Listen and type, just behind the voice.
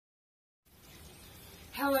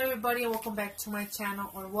Hello everybody and welcome back to my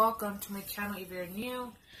channel, or welcome to my channel if you're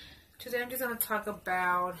new. Today I'm just going to talk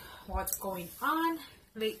about what's going on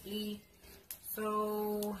lately.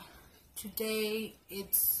 So today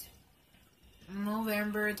it's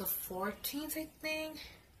November the 14th, I think.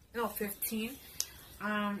 No, 15th.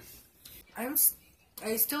 I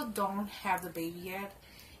still don't have the baby yet,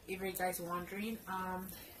 if you guys are wondering.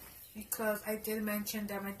 Because I did mention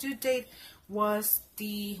that my due date was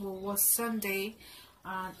Sunday.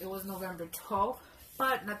 It was November 12th,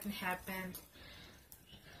 but nothing happened.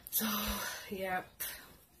 So, yep,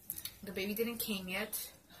 the baby didn't came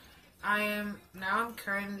yet. I'm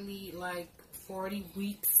currently like 40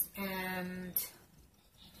 weeks, and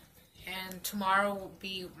tomorrow will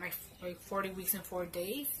be my 40 weeks and 4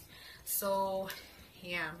 days. So,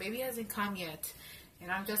 yeah, baby hasn't come yet,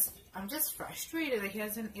 and I'm just frustrated that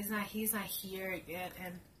he's not here yet,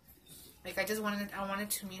 and like I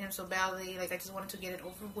wanted to meet him so badly. Like I just wanted to get it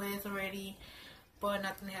over with already, but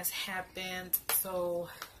nothing has happened. So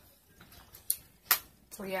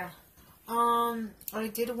yeah. I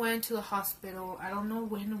did went to the hospital. I don't know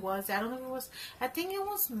when it was. I don't know if it was. I think it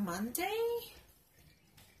was Monday.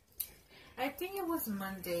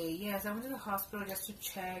 Yes, I went to the hospital just to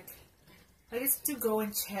check. I just to go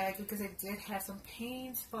and check because I did have some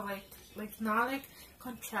pains, but like not like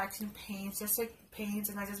contraction pains, just like pains,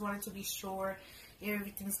 and I just wanted to be sure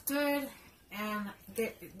everything's good. And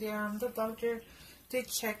the doctor did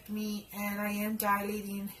check me, and I am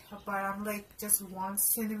dilating, but I'm like just 1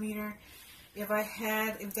 centimeter. If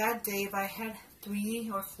that day I had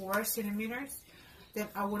 3 or 4 centimeters, then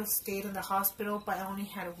I would have stayed in the hospital, but I only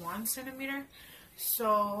had 1 centimeter,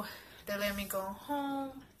 so they let me go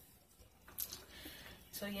home.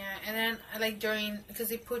 So yeah, and then like because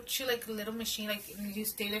they put you like a little machine, like you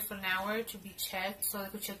stay there for an hour to be checked, so they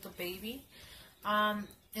could check the baby.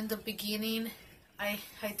 In the beginning,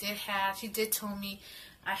 she did tell me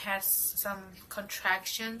I had some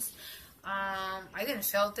contractions. I didn't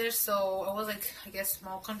feel this, so it was like, I guess,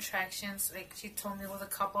 small contractions. Like she told me it was a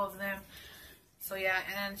couple of them. So yeah,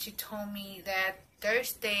 and she told me that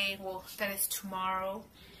Thursday, well, that is tomorrow,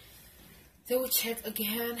 they will check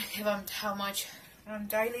again if how much I'm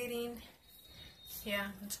dilating.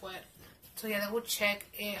 Yeah, it's wet. So yeah, they will check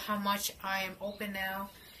how much I am open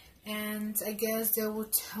now, and I guess they will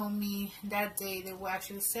tell me that day. They will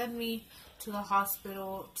actually send me to the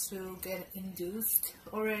hospital to get induced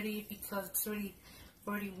already, because it's already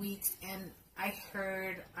 40 weeks. And I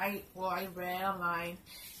read online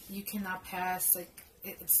you cannot pass, like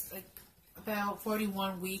it's like about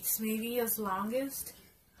 41 weeks maybe as longest.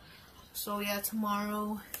 So yeah,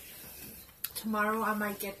 tomorrow I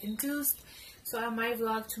might get induced, so I might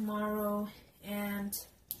vlog tomorrow, and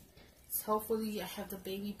hopefully I have the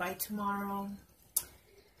baby by tomorrow.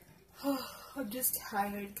 I'm just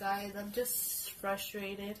tired, guys. I'm just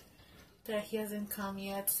frustrated that he hasn't come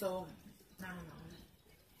yet, so I don't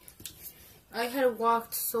know. I had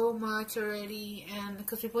walked so much already, and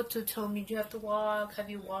because people told me, you have to walk, have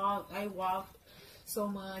you walked? I walked so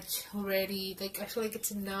much already. Like I feel like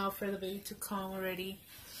it's enough for the baby to come already.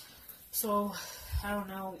 So I don't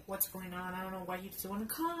know what's going on. I don't know why you just want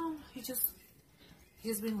to come. He's just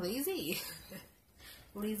being lazy.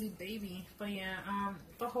 Lazy baby. But yeah,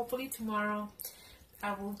 but hopefully tomorrow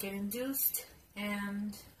I will get induced,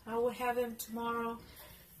 and I will have him tomorrow,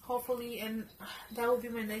 hopefully, and that will be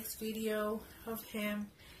my next video of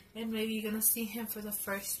him. And maybe you're gonna see him for the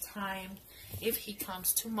first time if he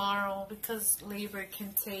comes tomorrow, because labor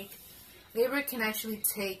can actually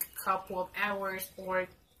take a couple of hours or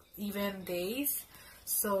even days,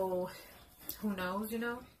 so who knows, you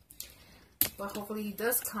know. But hopefully he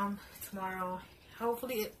does come tomorrow.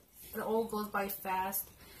 Hopefully it all goes by fast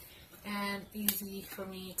and easy for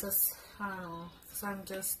me, because I don't know, because I'm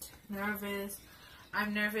just nervous.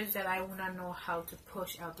 I'm nervous that I will not know how to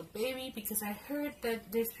push out the baby, because I heard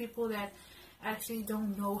that there's people that actually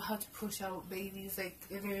don't know how to push out babies. Like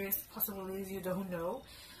there's possibilities you don't know,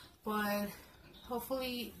 but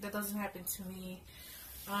hopefully that doesn't happen to me.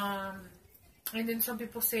 And then some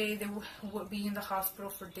people say they will be in the hospital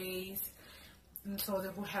for days, and so they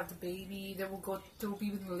will have the baby. They will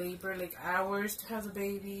be in labor like hours to have the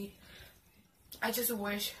baby. I just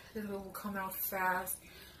wish that it will come out fast.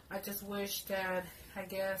 I just wish that, I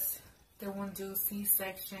guess, they won't do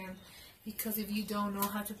C-section, because if you don't know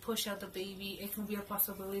how to push out the baby, it can be a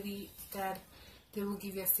possibility that they will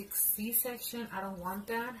give you a C-section. I don't want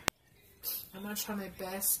that. I'm gonna try my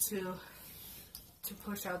best to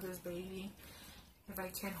push out this baby if I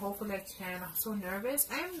can. Hopefully I can. I'm so nervous.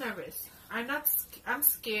 I am nervous. I'm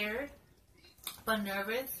scared but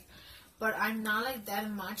nervous. but I'm not like that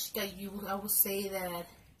much that I would say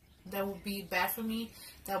that would be bad for me,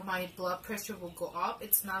 that my blood pressure will go up.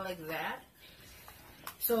 It's not like that.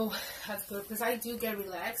 So that's good, because I do get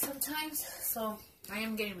relaxed sometimes. So I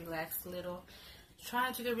am getting relaxed a little.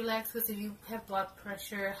 Trying to get relaxed, because if you have blood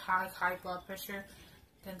pressure, high blood pressure,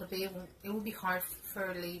 then the baby it will be hard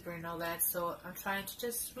for labor and all that. So I'm trying to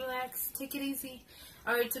just relax, take it easy.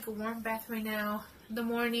 I already took a warm bath right now. In the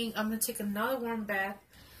morning, I'm gonna take another warm bath,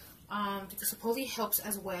 because supposedly it helps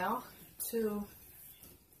as well to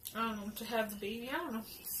have the baby. I don't know.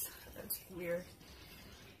 That's weird.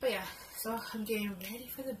 But yeah, so I'm getting ready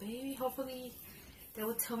for the baby. Hopefully they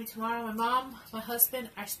will tell me tomorrow. My mom, my husband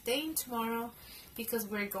are staying tomorrow because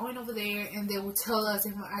we're going over there, and they will tell us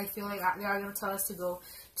if I feel like they are going to tell us to go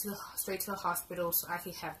straight to the hospital so I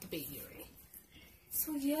can have the baby ready.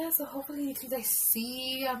 So yeah, so hopefully you guys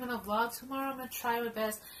see I'm going to vlog tomorrow. I'm going to try my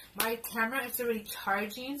best. My camera is already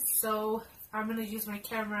charging, so I'm going to use my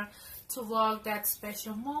camera to vlog that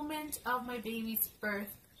special moment of my baby's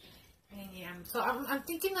birth. And yeah, so I'm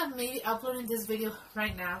thinking of maybe uploading this video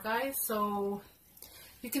right now, guys, so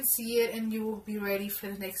you can see it and you will be ready for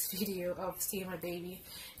the next video of seeing my baby.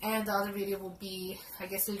 And the other video will be, I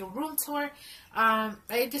guess, a little room tour.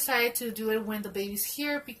 I decided to do it when the baby's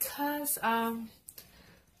here because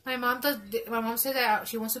my mom said that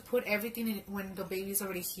she wants to put everything in when the baby's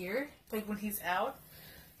already here, like when he's out.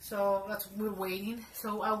 So that's what we're waiting.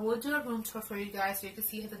 So I will do a room tour for you guys so you can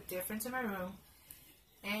see the difference in my room.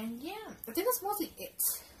 And yeah, I think that's mostly it.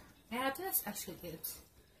 Yeah, I think that's actually it.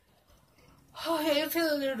 Oh, I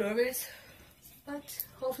feel a little nervous, but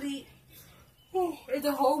hopefully, in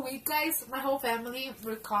the whole week, guys, my whole family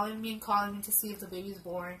were calling me to see if the baby's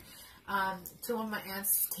born. 2 of my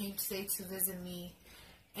aunts came today to visit me,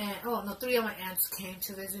 and three of my aunts came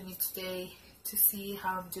to visit me today to see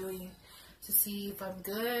how I'm doing, to see if I'm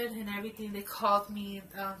good and everything. They called me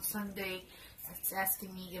Sunday,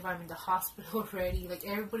 asking me if I'm in the hospital already. Like,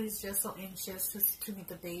 everybody's just so anxious to meet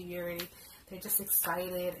the baby already. They're just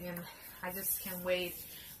excited, and I just can't wait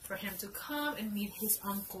for him to come and meet his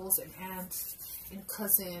uncles and aunts and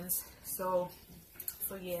cousins. So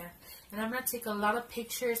yeah. And I'm going to take a lot of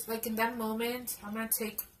pictures. Like, in that moment, I'm going to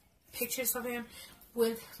take pictures of him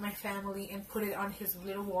with my family and put it on his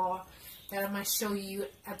little wall that I'm going to show you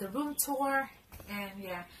at the room tour. And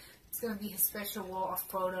yeah, it's going to be his special wall of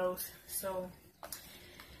photos. So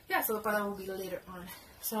yeah, so that will be later on.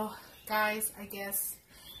 So guys, I guess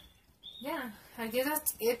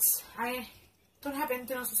that's it. I don't have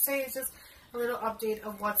anything else to say. It's just a little update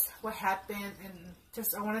of what happened, and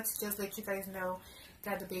just I wanted to just let you guys know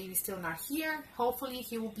that the baby's still not here. Hopefully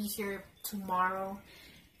he will be here tomorrow,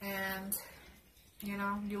 and you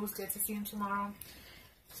know, you will get to see him tomorrow.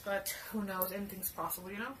 But who knows? Anything's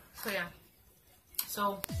possible, you know. So yeah.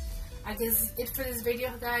 So I guess that's it for this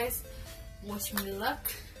video, guys. Wish me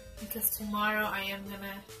luck, because tomorrow I'm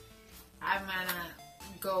gonna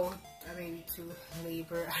go maybe to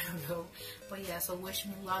labor, I don't know, but yeah, so wish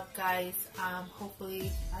me luck, guys.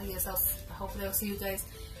 Hopefully I'll see you guys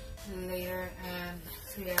later. And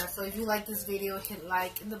so yeah, so if you like this video, hit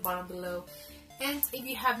like in the bottom below, and if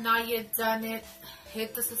you have not yet done it,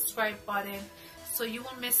 hit the subscribe button so you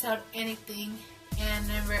won't miss out anything. And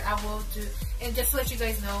remember, I will do, and just to let you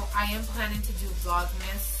guys know, I am planning to do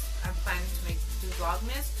Vlogmas. I'm planning to do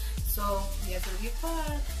Vlogmas, so yeah, it'll be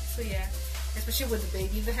fun. So yeah, especially with the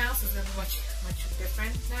baby in the house, it's gonna be much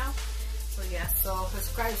different now. So yeah, so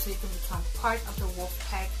subscribe so you can become part of the wolf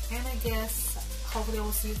pack. And I guess hopefully I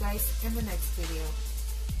will see you guys in the next video.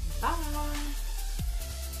 Bye.